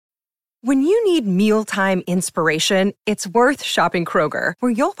When you need mealtime inspiration, it's worth shopping Kroger,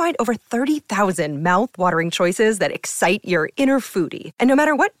 where you'll find over 30,000 mouth-watering choices that excite your inner foodie. And no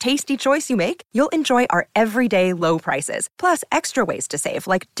matter what tasty choice you make, you'll enjoy our everyday low prices, plus extra ways to save,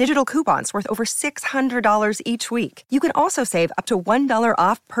 like digital coupons worth over $600 each week. You can also save up to $1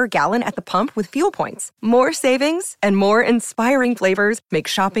 off per gallon at the pump with fuel points. More savings and more inspiring flavors make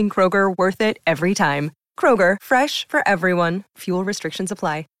shopping Kroger worth it every time. Kroger, fresh for everyone. Fuel restrictions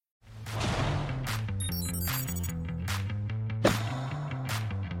apply.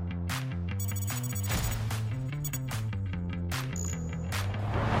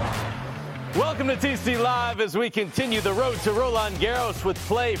 Welcome to TC Live as we continue the road to Roland Garros with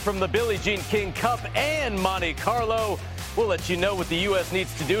play from the Billie Jean King Cup and Monte Carlo. We'll let you know what the U.S.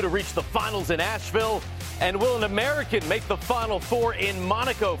 needs to do to reach the finals in Asheville. And will an American make the Final Four in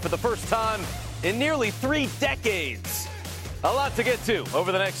Monaco for the first time in nearly 3 decades? A lot to get to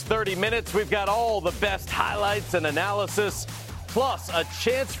over the next 30 minutes. We've got all the best highlights and analysis, plus a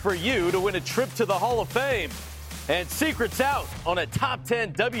chance for you to win a trip to the Hall of Fame. And secrets out on a top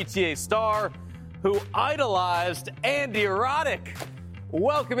 10 WTA star who idolized Andy Roddick.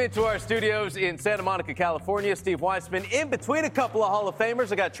 Welcome into our studios in Santa Monica, California. Steve Weissman in between a couple of Hall of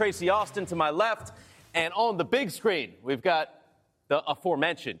Famers. I got Tracy Austin to my left. And on the big screen, we've got the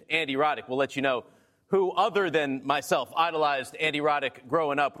aforementioned Andy Roddick. We'll let you know who, other than myself, idolized Andy Roddick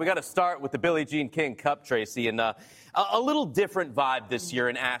growing up. We got to start with the Billie Jean King Cup, Tracy. And a little different vibe this year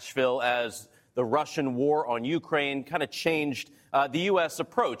in Asheville as the Russian war on Ukraine kind of changed the U.S.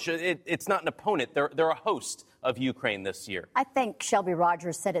 approach. It's not an opponent. They're a host of Ukraine this year. I think Shelby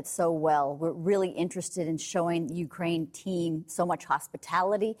Rogers said it so well. We're really interested in showing the Ukraine team so much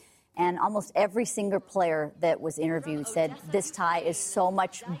hospitality. And almost every single player that was interviewed said this tie is so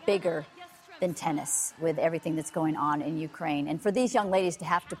much bigger than tennis with everything that's going on in Ukraine. And for these young ladies to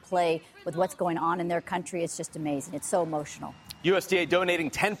have to play with what's going on in their country, it's just amazing. It's so emotional. USDA donating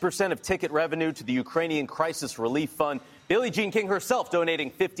 10% of ticket revenue to the Ukrainian Crisis Relief Fund. Billie Jean King herself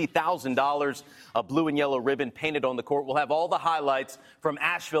donating $50,000. A blue and yellow ribbon painted on the court. We'll have all the highlights from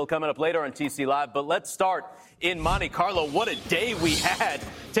Asheville coming up later on TC Live. But let's start in Monte Carlo. What a day we had.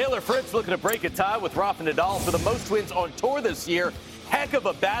 Taylor Fritz looking to break a tie with Rafa Nadal for the most wins on tour this year. Heck of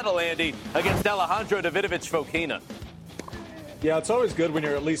a battle, Andy, against Alejandro Davidovich Fokina. Yeah, it's always good when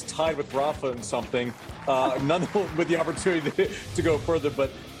you're at least tied with Rafa in something. None with the opportunity to go further.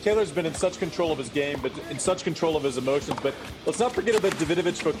 But Taylor's been in such control of his game, but in such control of his emotions. But let's not forget about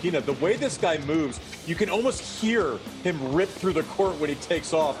Davidovich Fokina. The way this guy moves, you can almost hear him rip through the court when he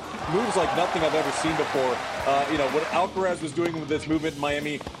takes off. Moves like nothing I've ever seen before. What Alcaraz was doing with this movement in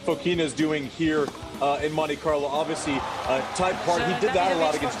Miami, Fokina is doing here in Monte Carlo. Obviously, Ty Part, he did that a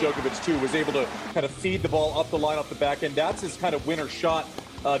lot against Djokovic, too. Was able to kind of feed the ball up the line off the back end. That's his kind of winner shot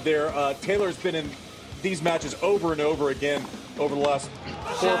there. Taylor's been in these matches over and over again over the last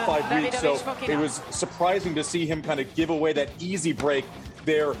 4 or 5 weeks. So it was surprising to see him kind of give away that easy break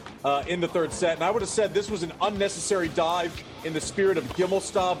there in the third set. And I would have said this was an unnecessary dive in the spirit of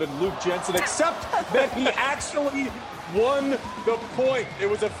Gimelstob and Luke Jensen, except that he actually won the point. It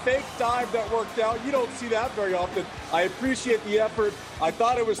was a fake dive that worked out. You don't see that very often. I appreciate the effort. I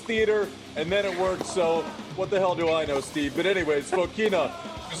thought it was theater, and then it worked. So what the hell do I know, Steve? But anyways, Fokina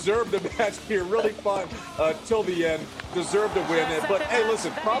deserved the match here. Really fun till the end. Deserved to win it. But hey,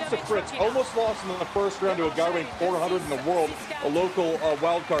 listen, props to Fritz. Almost lost in the first round to a guy ranked 400 in the world, a local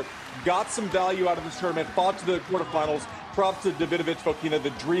wild card. Got some value out of this tournament. Fought to the quarterfinals. Props to Davidovich Fokina.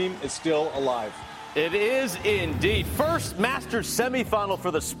 The dream is still alive. It is indeed. First Masters semifinal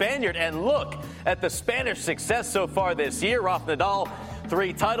for the Spaniard. And look at the Spanish success so far this year. Rafa Nadal,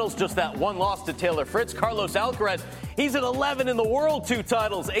 3 titles, just that 1 loss to Taylor Fritz. Carlos Alcaraz, he's at 11 in the world, 2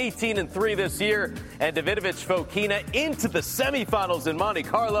 titles, 18-3 this year. And Davidovich Fokina into the semifinals in Monte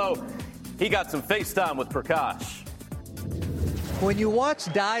Carlo. He got some FaceTime with Prakash. When you watch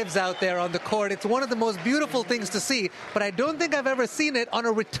dives out there on the court, it's one of the most beautiful things to see, but I don't think I've ever seen it on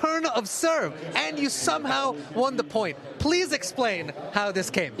a return of serve, and you somehow won the point. Please explain how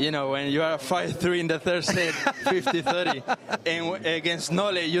this came. You know, when you are 5-3 in the third set, 50-30, and against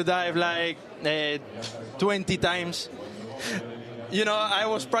Nole, you dive like 20 times. You know, I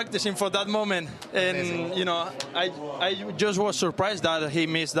was practicing for that moment, and, you know, I just was surprised that he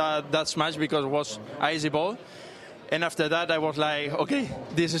missed that smash because it was icy ball. And after that, I was like, okay,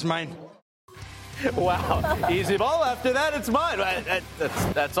 this is mine. Wow. Easy ball. After that, it's mine.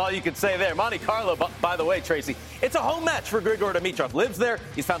 That's all you can say there. Monte Carlo, by the way, Tracy, it's a home match for Grigor Dimitrov. Lives there.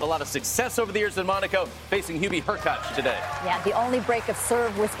 He's found a lot of success over the years in Monaco, facing Hubie Hurkacz today. Yeah, the only break of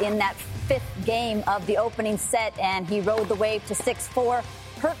serve was in that 5th game of the opening set, and he rode the wave to 6-4.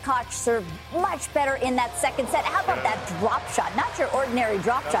 Hurkacz served much better in that second set. How about that drop shot? Not your ordinary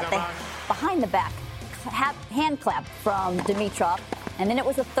drop shot. Behind the back hand clap from Dimitrov. And then it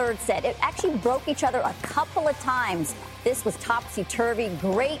was a third set. It actually broke each other a couple of times. This was topsy-turvy.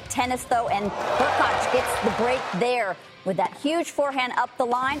 Great tennis, though, and Hurkacz gets the break there with that huge forehand up the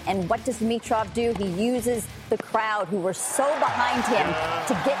line. And what does Dimitrov do? He uses the crowd, who were so behind him,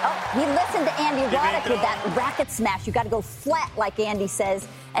 to get up. He listened to Andy Roddick with that racket smash. You got to go flat, like Andy says.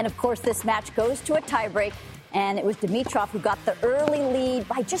 And, of course, this match goes to a tiebreak. And it was Dimitrov who got the early lead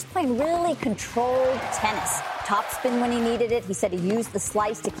by just playing really controlled tennis. Topspin when he needed it. He said he used the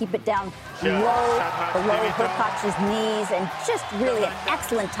slice to keep it down low, below Hurkacz's knees, and just really an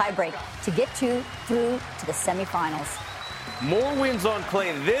excellent tiebreak to get through to the semifinals. More wins on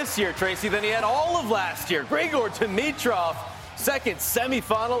clay this year, Tracy, than he had all of last year. Grigor Dimitrov, second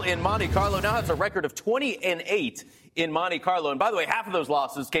semifinal in Monte Carlo, now has a record of 20-8 in Monte Carlo. And by the way, half of those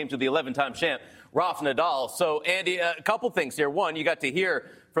losses came to the 11-time champ, Rafa Nadal. So, Andy, a couple things here. One, you got to hear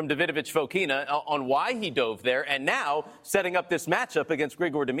from Davidovich Fokina on why he dove there, and now setting up this matchup against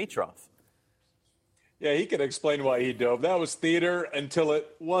Grigor Dimitrov. Yeah, he can explain why he dove. That was theater until it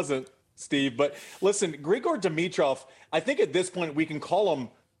wasn't, Steve. But listen, Grigor Dimitrov, I think at this point we can call him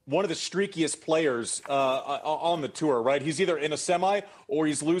one of the streakiest players on the tour, right? He's either in a semi or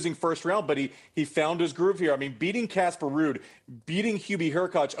he's losing first round, but he found his groove here. I mean, beating Casper Ruud, beating Hubie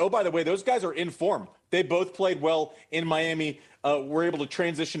Hurkacz. Oh, by the way, those guys are in form. They both played well in Miami. Were able to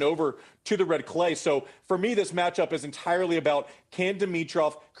transition over to the red clay. So for me, this matchup is entirely about, can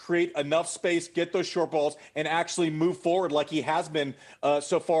Dimitrov create enough space, get those short balls, and actually move forward like he has been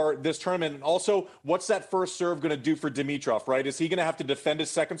so far this tournament? And also, what's that first serve going to do for Dimitrov, right? Is he going to have to defend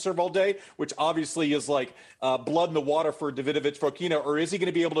his second serve all day, which obviously is like blood in the water for Davidovich Fokina, or is he going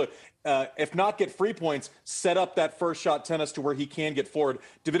to be able to, if not get free points, set up that first shot tennis to where he can get forward?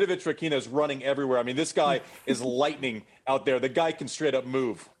 Davidovich Fokina is running everywhere. I mean, this guy is lightning out there. The guy can straight up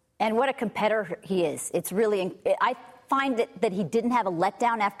move. And what a competitor he is. It's really, I find that he didn't have a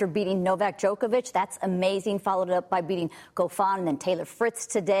letdown after beating Novak Djokovic. That's amazing. Followed it up by beating Goffin and then Taylor Fritz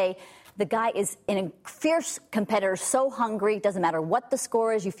today. The guy is a fierce competitor, so hungry. Doesn't matter what the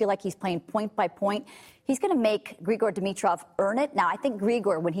score is. You feel like he's playing point by point. He's going to make Grigor Dimitrov earn it. Now, I think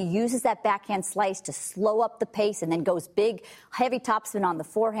Grigor, when he uses that backhand slice to slow up the pace and then goes big, heavy topspin on the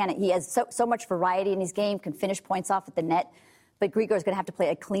forehand, he has so much variety in his game, can finish points off at the net. But Grigor is going to have to play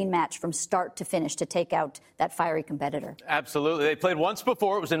a clean match from start to finish to take out that fiery competitor. Absolutely. They played once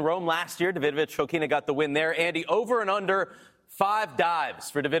before. It was in Rome last year. Davidovich Fokina got the win there. Andy, over and under 5 dives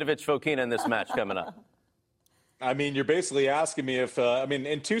for Davidovich Fokina in this match coming up. I mean, you're basically asking me if,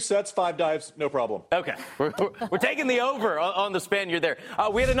 in 2 sets, 5 dives, no problem. Okay. We're taking the over on the Spaniard there.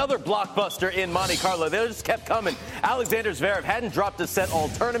 We had another blockbuster in Monte Carlo. They just kept coming. Alexander Zverev hadn't dropped a set all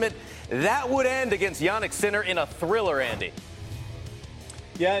tournament. That would end against Jannik Sinner in a thriller, Andy.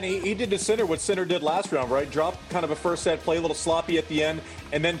 Yeah, and he did to Sinner what Sinner did last round, right? Drop kind of a first set, play a little sloppy at the end,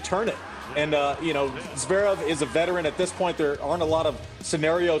 and then turn it. And, Zverev is a veteran. At this point, there aren't a lot of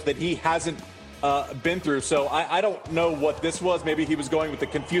scenarios that he hasn't been through. So I don't know what this was. Maybe he was going with the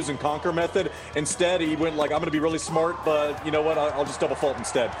confuse and conquer method. Instead, he went like, I'm going to be really smart, but you know what? I'll just double fault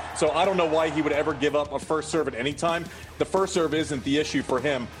instead. So I don't know why he would ever give up a first serve at any time. The first serve isn't the issue for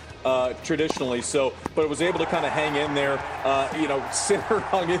him. Traditionally, but it was able to kind of hang in there. Sinner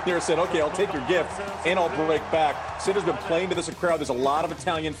hung in there and said, okay, I'll take your gift and I'll break back. Sinner's been playing to this crowd. There's a lot of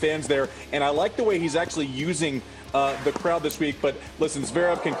Italian fans there, and I like the way he's actually using the crowd this week. But listen,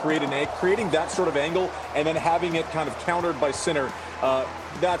 Zverev can creating that sort of angle and then having it kind of countered by Sinner.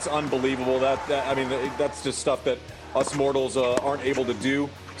 That's unbelievable. That's just stuff that us mortals aren't able to do,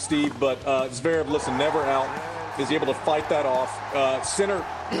 Steve. But Zverev, listen, never out. Is able to fight that off. Sinner,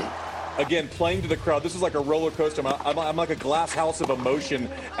 again, playing to the crowd. This is like a roller coaster. I'm like a glass house of emotion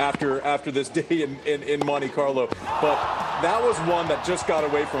after this day in Monte Carlo. But that was one that just got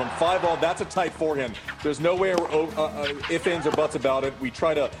away from him. 5-all, that's a tight forehand. There's no way ifs, ands, or buts about it. We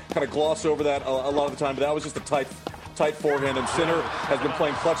try to kind of gloss over that a lot of the time, but that was just a tight forehand, and Sinner has been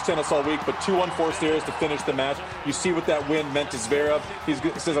playing clutch tennis all week, but 2 unforced errors to finish the match. You see what that win meant to Zverev. He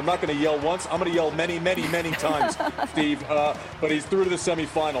says, I'm not going to yell once. I'm going to yell many, many, many times, Steve. But he's through to the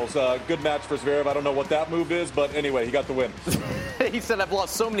semifinals. Good match for Zverev. I don't know what that move is, but anyway, he got the win. He said, I've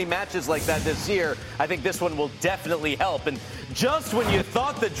lost so many matches like that this year. I think this one will definitely help. And just when you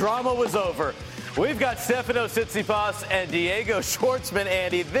thought the drama was over, we've got Stefanos Tsitsipas and Diego Schwartzman,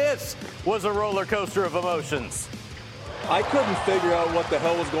 Andy. This was a roller coaster of emotions. I couldn't figure out what the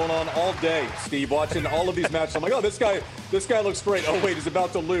hell was going on all day, Steve, watching all of these matches. I'm like, oh, this guy looks great. Oh, wait, he's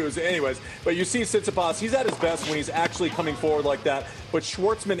about to lose. Anyways, but you see Tsitsipas, he's at his best when he's actually coming forward like that. But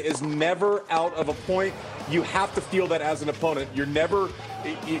Schwartzman is never out of a point. You have to feel that as an opponent. You're never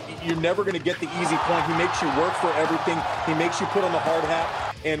going to get the easy point. He makes you work for everything. He makes you put on the hard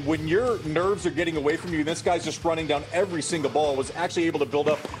hat. And when your nerves are getting away from you, this guy's just running down every single ball, was actually able to build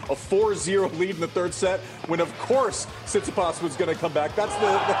up a 4-0 lead in the third set when, of course, Tsitsipas was going to come back. That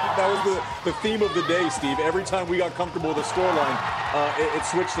was the theme of the day, Steve. Every time we got comfortable with the scoreline, it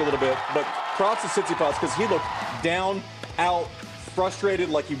switched a little bit. But props to Tsitsipas because he looked down, out, frustrated,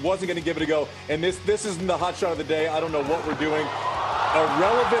 like he wasn't going to give it a go. And this isn't the hot shot of the day. I don't know what we're doing. A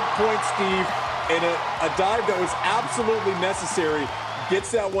relevant point, Steve, and a dive that was absolutely necessary.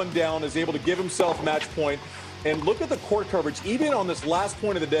 Gets that one down, is able to give himself match point. And look at the court coverage. Even on this last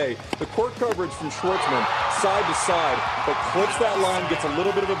point of the day, the court coverage from Schwartzman, side to side, but clips that line, gets a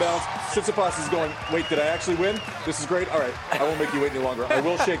little bit of a bounce. Tsitsipas is going, wait, did I actually win? This is great. All right, I won't make you wait any longer. I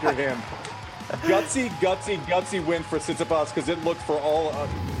will shake your hand. Gutsy win for Tsitsipas because it looked for all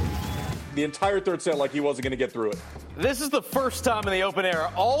the entire third set like he wasn't going to get through it. This is the first time in the Open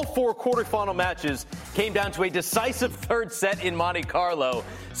era all 4 quarterfinal matches came down to a decisive third set in Monte Carlo.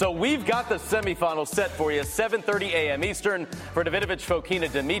 So we've got the semifinals set for you, 7:30 a.m. Eastern for Davidovich Fokina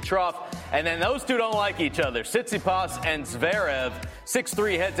Dimitrov. And then those two don't like each other. Tsitsipas and Zverev,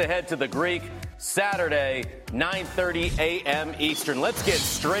 6-3 head-to-head to the Greek, Saturday, 9:30 a.m. Eastern. Let's get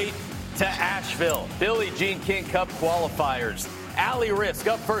straight to Asheville. Billie Jean King Cup qualifiers. Ali Risk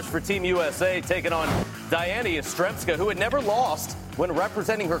up first for Team USA, taking on Diana Yastremska, who had never lost when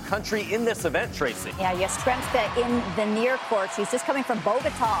representing her country in this event, Tracy. Yeah, Yastremska in the near court. She's just coming from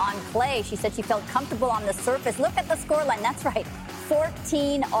Bogota on clay. She said she felt comfortable on the surface. Look at the scoreline. That's right.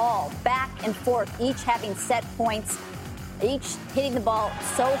 14 all, back and forth, each having set points, each hitting the ball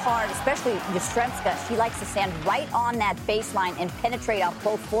so hard, especially Yastremska. She likes to stand right on that baseline and penetrate off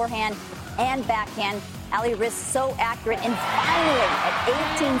both forehand and backhand. Ali Risk so accurate, and finally at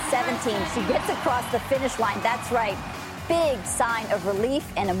 18-17, she gets across the finish line. That's right. Big sign of relief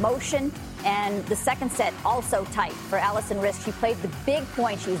and emotion. And the second set also tight for Alison Risk. She played the big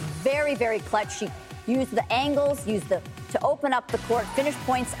point. She was very, very clutch. She used the angles, to open up the court, finish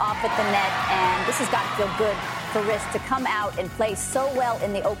points off at the net. And this has got to feel good for Risk to come out and play so well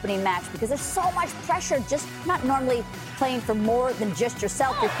in the opening match, because there's so much pressure, just not normally playing for more than just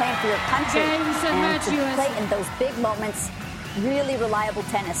yourself. You're playing for your country. And to play in those big moments, really reliable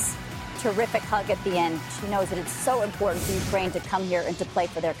tennis. Terrific hug at the end. She knows that it's so important for Ukraine to come here and to play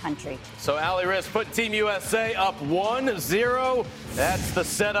for their country. So Ali Risk put Team USA up 1-0. That's the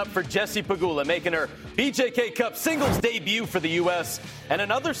setup for Jessie Pegula, making her BJK Cup singles debut for the U.S. And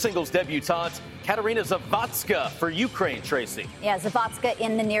another singles debutante, Katerina Zavatska for Ukraine, Tracy. Yeah, Zavatska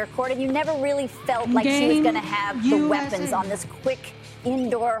in the near court, and you never really felt like she was going to have the weapons on this quick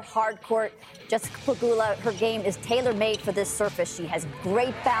indoor hard court. Jessica Pegula, her game is tailor-made for this surface. She has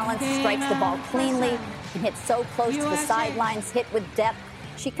great balance, strikes the ball cleanly, can hit so close to the sidelines, hit with depth.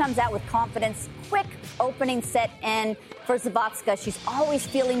 She comes out with confidence. Quick opening set, and for Zavatska, she's always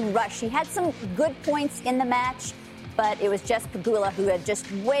feeling rushed. She had some good points in the match, but it was just Pegula who had just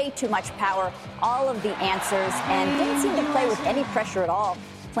way too much power, all of the answers, and didn't seem to play with any pressure at all,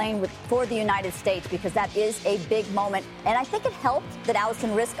 playing for the United States, because that is a big moment. And I think it helped that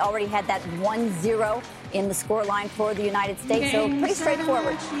Alison Risk already had that 1-0 in the scoreline for the United States. So pretty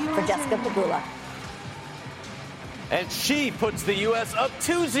straightforward for Jessica Pegula. And she puts the U.S. up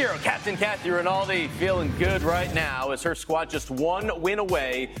 2-0. Captain Kathy Rinaldi feeling good right now as her squad just one win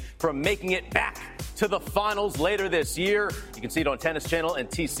away from making it back to the finals later this year. You can see it on Tennis Channel and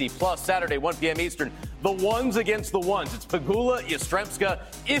TC Plus Saturday, 1 p.m. Eastern. The ones against the ones. It's Pegula, Yastremska,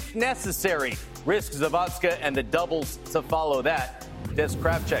 if necessary. Risk, Zavatska, and the doubles to follow that. Des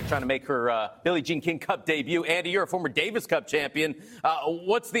Kravchuk trying to make her Billie Jean King Cup debut. Andy, you're a former Davis Cup champion.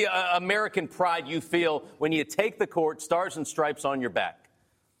 What's the American pride you feel when you take the court, stars and stripes on your back?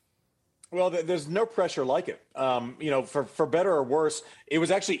 Well, there's no pressure like it. For better or worse, it was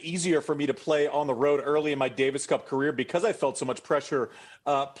actually easier for me to play on the road early in my Davis Cup career because I felt so much pressure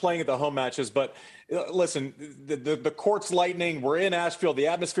playing at the home matches. But listen, the court's lightning. We're in Asheville. The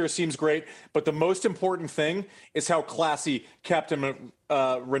atmosphere seems great. But the most important thing is how classy Captain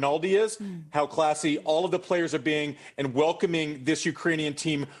Rinaldi is, how classy all of the players are being, and welcoming this Ukrainian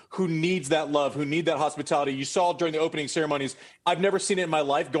team who needs that love, who need that hospitality. You saw during the opening ceremonies, I've never seen it in my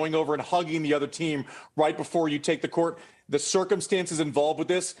life, going over and hugging the other team right before you take the court. the circumstances involved with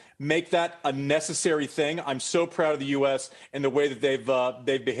this make that a necessary thing. I'm so proud of the U.S. and the way that they've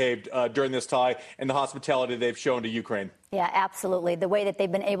behaved during this tie and the hospitality they've shown to Ukraine. Yeah, absolutely. The way that they've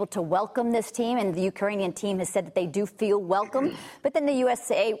been able to welcome this team, and the Ukrainian team has said that they do feel welcome, but then the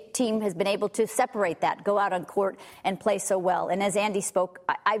USA team has been able to separate that, go out on court and play so well. And as Andy spoke,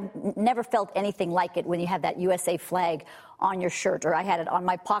 I've never felt anything like it when you have that USA flag on your shirt, or I had it on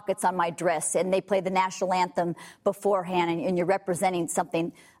my pockets on my dress, and they play the national anthem beforehand, and you're representing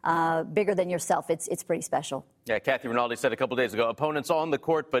something bigger than yourself. It's pretty special. Yeah, Kathy Rinaldi said a couple days ago, opponents on the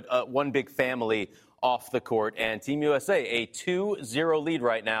court, but one big family off the court. And Team USA, a 2-0 lead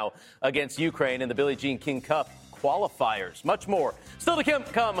right now against Ukraine in the Billie Jean King Cup qualifiers. Much more still to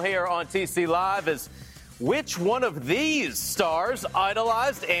come here on TC Live. As which one of these stars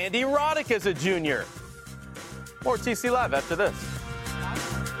idolized Andy Roddick as a junior? More TC Live after this.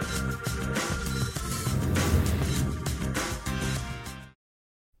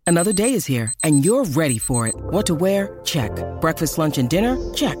 Another day is here, and you're ready for it. What to wear? Check. Breakfast, lunch, and dinner?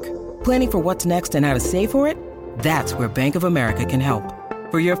 Check. Planning for what's next and how to save for it? That's where Bank of America can help.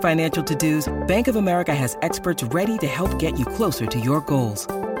 For your financial to-dos, Bank of America has experts ready to help get you closer to your goals.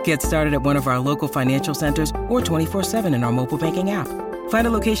 Get started at one of our local financial centers or 24/7 in our mobile banking app. Find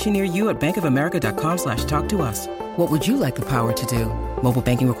a location near you at bankofamerica.com/talktous. What would you like the power to do? Mobile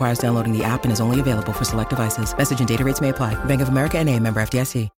banking requires downloading the app and is only available for select devices. Message and data rates may apply. Bank of America N.A., member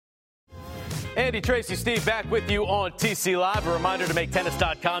FDIC. Andy, Tracy, Steve back with you on TC Live. A reminder to make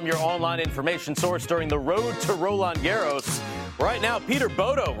tennis.com your online information source during the road to Roland Garros. Right now, Peter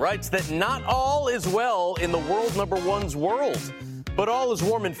Bodo writes that not all is well in the world number one's world, but all is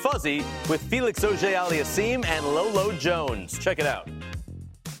warm and fuzzy with Felix Auger-Aliassime and Lolo Jones. Check it out.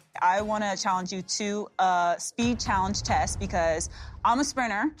 I want to challenge you to a speed challenge test because I'm a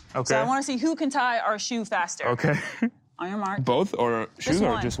sprinter. Okay. So I want to see who can tie our shoe faster. Okay. On your mark. Both or shoes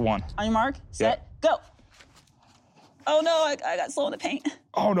or just one? On your mark, set, go. Oh, no, I got slow in the paint.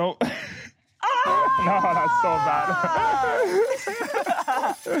 Oh, no. No, that's so bad.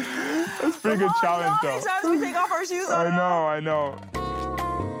 That's a pretty good challenge, though. How many times we take off our shoes? I know.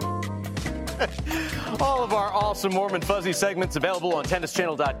 All of our awesome warm and fuzzy segments available on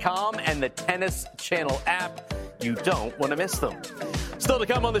tennischannel.com and the Tennis Channel app. You don't want to miss them. Still to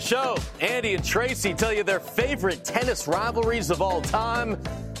come on the show, Andy and Tracy tell you their favorite tennis rivalries of all time,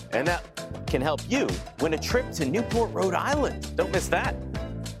 and that can help you win a trip to Newport, Rhode Island. Don't miss that.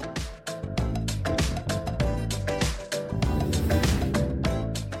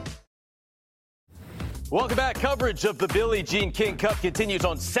 Welcome back. Coverage of the Billie Jean King Cup continues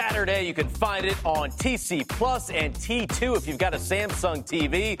on Saturday. You can find it on TC Plus and T2 if you've got a Samsung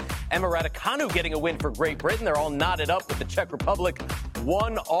TV. Emma Raducanu getting a win for Great Britain. They're all knotted up with the Czech Republic.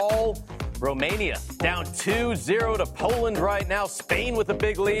 1-1. Romania down 2-0 to Poland right now. Spain with a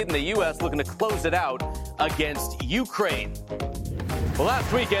big lead, and the U.S. looking to close it out against Ukraine. Well,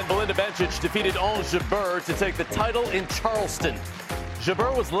 last weekend, Belinda Bencic defeated Ons Jabeur to take the title in Charleston.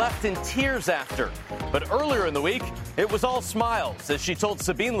 Jabeur was left in tears after, but earlier in the week, it was all smiles as she told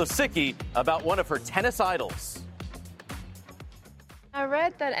Sabine Lisicki about one of her tennis idols. I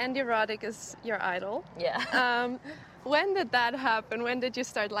read that Andy Roddick is your idol. Yeah. When did that happen? When did you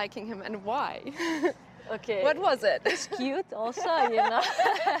start liking him, and why? Okay. What was it? He's cute also, you know.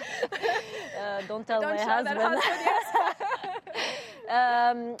 Don't tell my husband.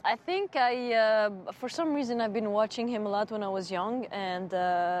 I think for some reason, I've been watching him a lot when I was young and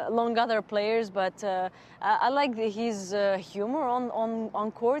along other players, but I like his humor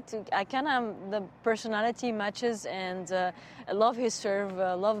on court. I kind of, the personality matches, and I love his serve,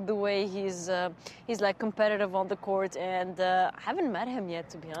 love the way he's like competitive on the court, and I haven't met him yet,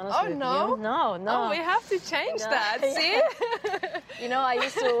 to be honest with you. No. Oh, we have to change that, see? You know,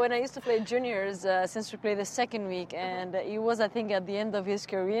 when I used to play juniors, since we played the second week, and he was, I think, at the end of his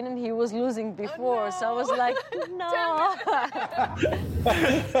career, and he was losing before, so I was like, no.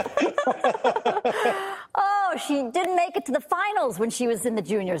 Oh, she didn't make it to the finals when she was in the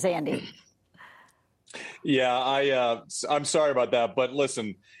juniors, Andy. Yeah, I'm sorry about that. But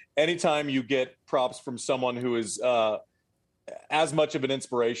listen, anytime you get props from someone who is as much of an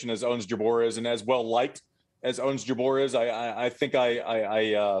inspiration as Ons Jabeur is and as well liked as Ons Jabeur is, I think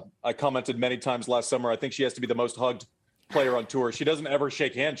I commented many times last summer, I think she has to be the most hugged player on tour. She doesn't ever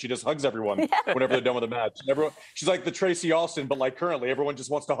shake hands. She just hugs everyone whenever they're done with a match. She's like the Tracy Austin, but like currently, everyone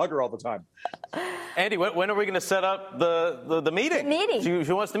just wants to hug her all the time. Andy, when are we going to set up the meeting? The meeting.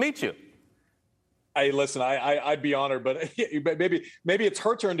 She wants to meet you. Hey, listen, I'd be honored, but maybe it's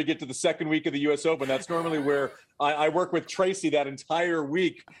her turn to get to the second week of the U.S. Open. That's normally where I work with Tracy that entire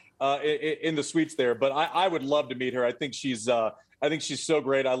week in the suites there. But I would love to meet her. I think she's so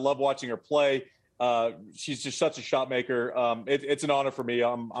great. I love watching her play. She's just such a shot maker. It's an honor for me.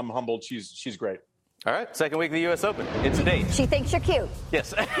 I'm humbled. She's great. All right, second week of the U.S. Open. It's a date. She thinks you're cute.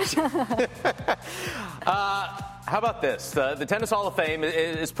 Yes. How about this? The Tennis Hall of Fame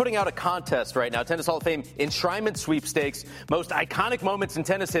is putting out a contest right now. Tennis Hall of Fame Enshrinement Sweepstakes. Most iconic moments in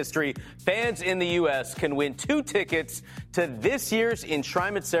tennis history. Fans in the U.S. can win 2 tickets to this year's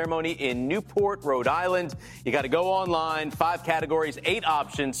enshrinement ceremony in Newport, Rhode Island. You got to go online. 5 categories, 8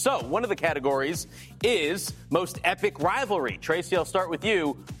 options. So one of the categories is most epic rivalry. Tracy, I'll start with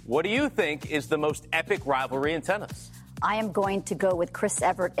you. What do you think is the most epic rivalry in tennis? I am going to go with Chris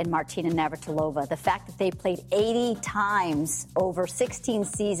Evert and Martina Navratilova. The fact that they played 80 times over 16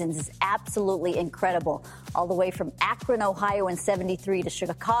 seasons is absolutely incredible. All the way from Akron, Ohio in 73 to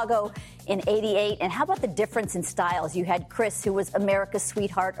Chicago in 88. And how about the difference in styles? You had Chris, who was America's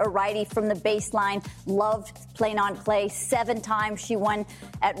sweetheart, a righty from the baseline, loved playing on clay. 7 times she won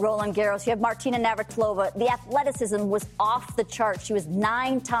at Roland Garros. You have Martina Navratilova. The athleticism was off the charts. She was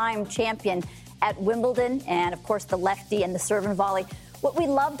 9-time champion at Wimbledon, and of course the lefty and the serve and volley. What we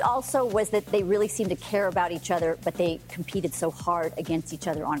loved also was that they really seemed to care about each other, but they competed so hard against each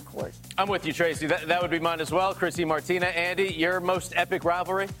other on court. I'm with you, Tracy. That would be mine as well. Chrissy, Martina, Andy, your most epic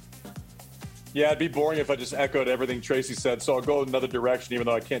rivalry? Yeah, it'd be boring if I just echoed everything Tracy said, so I'll go another direction, even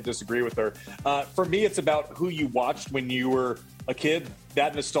though I can't disagree with her. For me, it's about who you watched when you were a kid.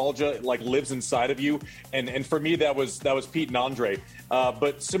 That nostalgia lives inside of you, and for me that was Pete and Andre.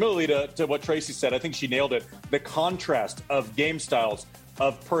 But similarly to what Tracy said, I think she nailed it. The contrast of game styles,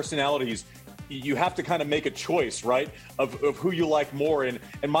 of personalities. You have to kind of make a choice, right, of who you like more. And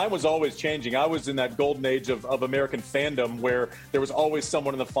mine was always changing. I was in that golden age of American fandom where there was always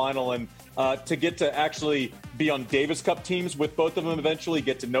someone in the final. And to get to actually be on Davis Cup teams with both of them eventually,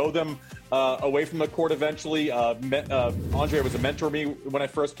 get to know them away from the court eventually. Andre was a mentor to me when I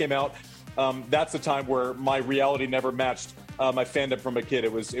first came out. That's the time where my reality never matched my fandom from a kid.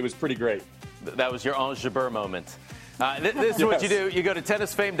 It was pretty great. That was your Ange Jabeur moment. This is what you do. You go to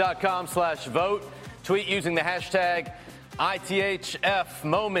tennisfame.com/vote. Tweet using the hashtag ITHF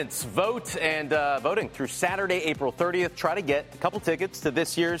Vote, and voting through Saturday, April 30th. Try to get a couple tickets to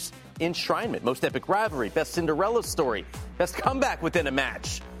this year's enshrinement. Most epic rivalry, best Cinderella story, best comeback within a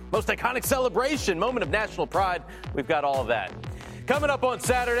match, most iconic celebration, moment of national pride. We've got all of that. Coming up on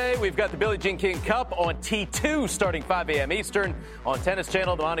Saturday, we've got the Billie Jean King Cup on T2 starting 5 a.m. Eastern. On Tennis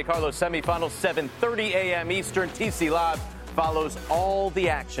Channel, the Monte Carlo semifinals, 7:30 a.m. Eastern. TC Live follows all the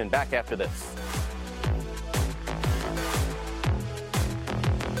action. Back after this.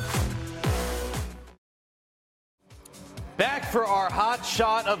 Back for our hot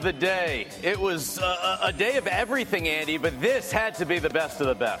shot of the day. It was a day of everything, Andy, but this had to be the best of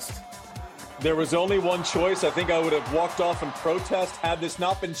the best. There was only one choice. I think I would have walked off in protest had this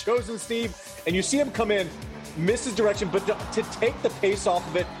not been chosen, Steve. And you see him come in, miss his direction, but to take the pace off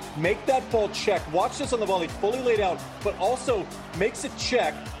of it, make that ball check. Watch this on the volley, fully laid out, but also makes it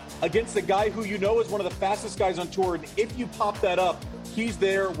check against the guy who you know is one of the fastest guys on tour. And if you pop that up, he's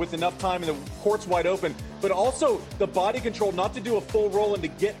there with enough time and the court's wide open. But also the body control, not to do a full roll and to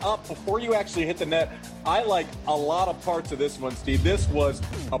get up before you actually hit the net. I like a lot of parts of this one, Steve. This was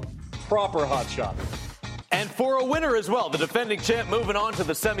a proper hot shot. And for a winner as well, the defending champ moving on to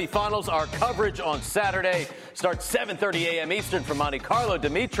the semifinals. Our coverage on Saturday starts 7:30 a.m. Eastern from Monte Carlo.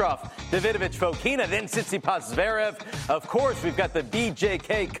 Dimitrov, Davidovich Fokina, then Tsitsipas Zverev. Of course, we've got the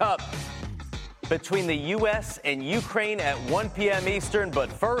BJK Cup between the U.S. and Ukraine at 1 p.m. Eastern.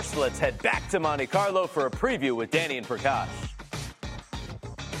 But first, let's head back to Monte Carlo for a preview with Danny and Prakash.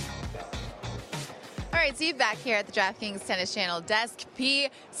 All right, Steve, back here at the DraftKings Tennis Channel Desk P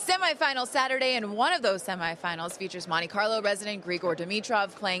semifinal Saturday, and one of those semifinals features Monte Carlo resident Grigor Dimitrov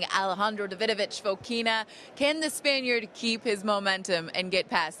playing Alejandro Davidovich Fokina. Can the Spaniard keep his momentum and get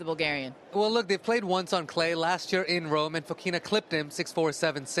past the Bulgarian? Well, look, they played once on clay last year in Rome, and Fokina clipped him 6-4,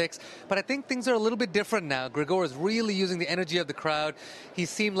 7-6. But I think things are a little bit different now. Grigor is really using the energy of the crowd. He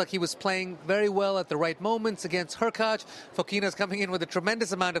seemed like he was playing very well at the right moments against Hurkacz. Fokina's coming in with a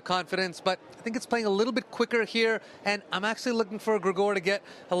tremendous amount of confidence, but I think it's playing a little bit quicker here, and I'm actually looking for Grigor to get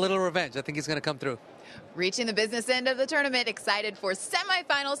a little revenge. I think he's going to come through. Reaching the business end of the tournament, excited for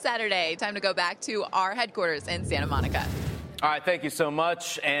semifinal Saturday. Time to go back to our headquarters in Santa Monica. All right, thank you so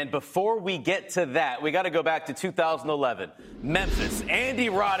much. And before we get to that, we got to go back to 2011. Memphis, Andy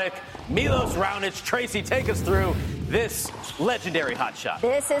Roddick, Milos Raonic. Tracy, take us through this legendary hot shot.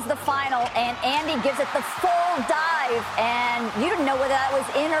 This is the final, and Andy gives it the full dive, and you didn't know whether that was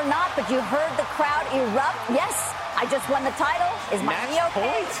in or not, but you heard the crowd erupt. Yes, I just won the title. Is my knee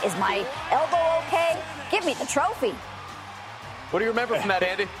okay? Is my elbow okay? Give me the trophy. What do you remember from that,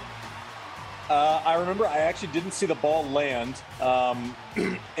 Andy? I remember I actually didn't see the ball land,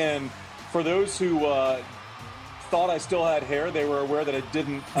 and for those who thought I still had hair, they were aware that I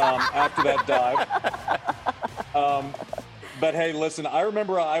didn't after that dive. But hey, listen, I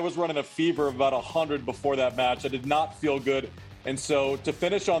remember I was running a fever of about 100 before that match. I did not feel good. And so to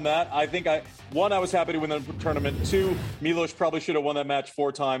finish on that, I think I was happy to win the tournament. 2, Milos probably should have won that match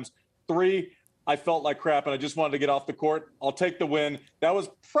 4 times. 3, I felt like crap and I just wanted to get off the court. I'll take the win. That was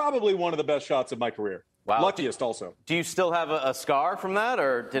probably one of the best shots of my career. Wow. Luckiest also. Do you still have a scar from that,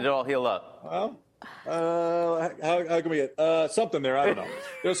 or did it all heal up? Well, how can we get something there? I don't know.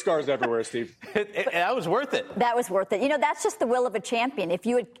 There's scars everywhere, Steve. That was worth it. That was worth it. You know, that's just the will of a champion. If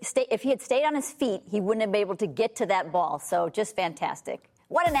he had stayed on his feet, he wouldn't have been able to get to that ball. So just fantastic.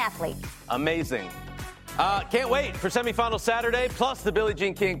 What an athlete. Amazing. Can't wait for semifinal Saturday, plus the Billie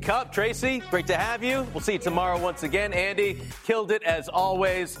Jean King Cup. Tracy, great to have you. We'll see you tomorrow once again. Andy, killed it as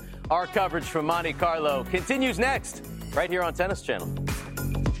always. Our coverage from Monte Carlo continues next, right here on Tennis Channel.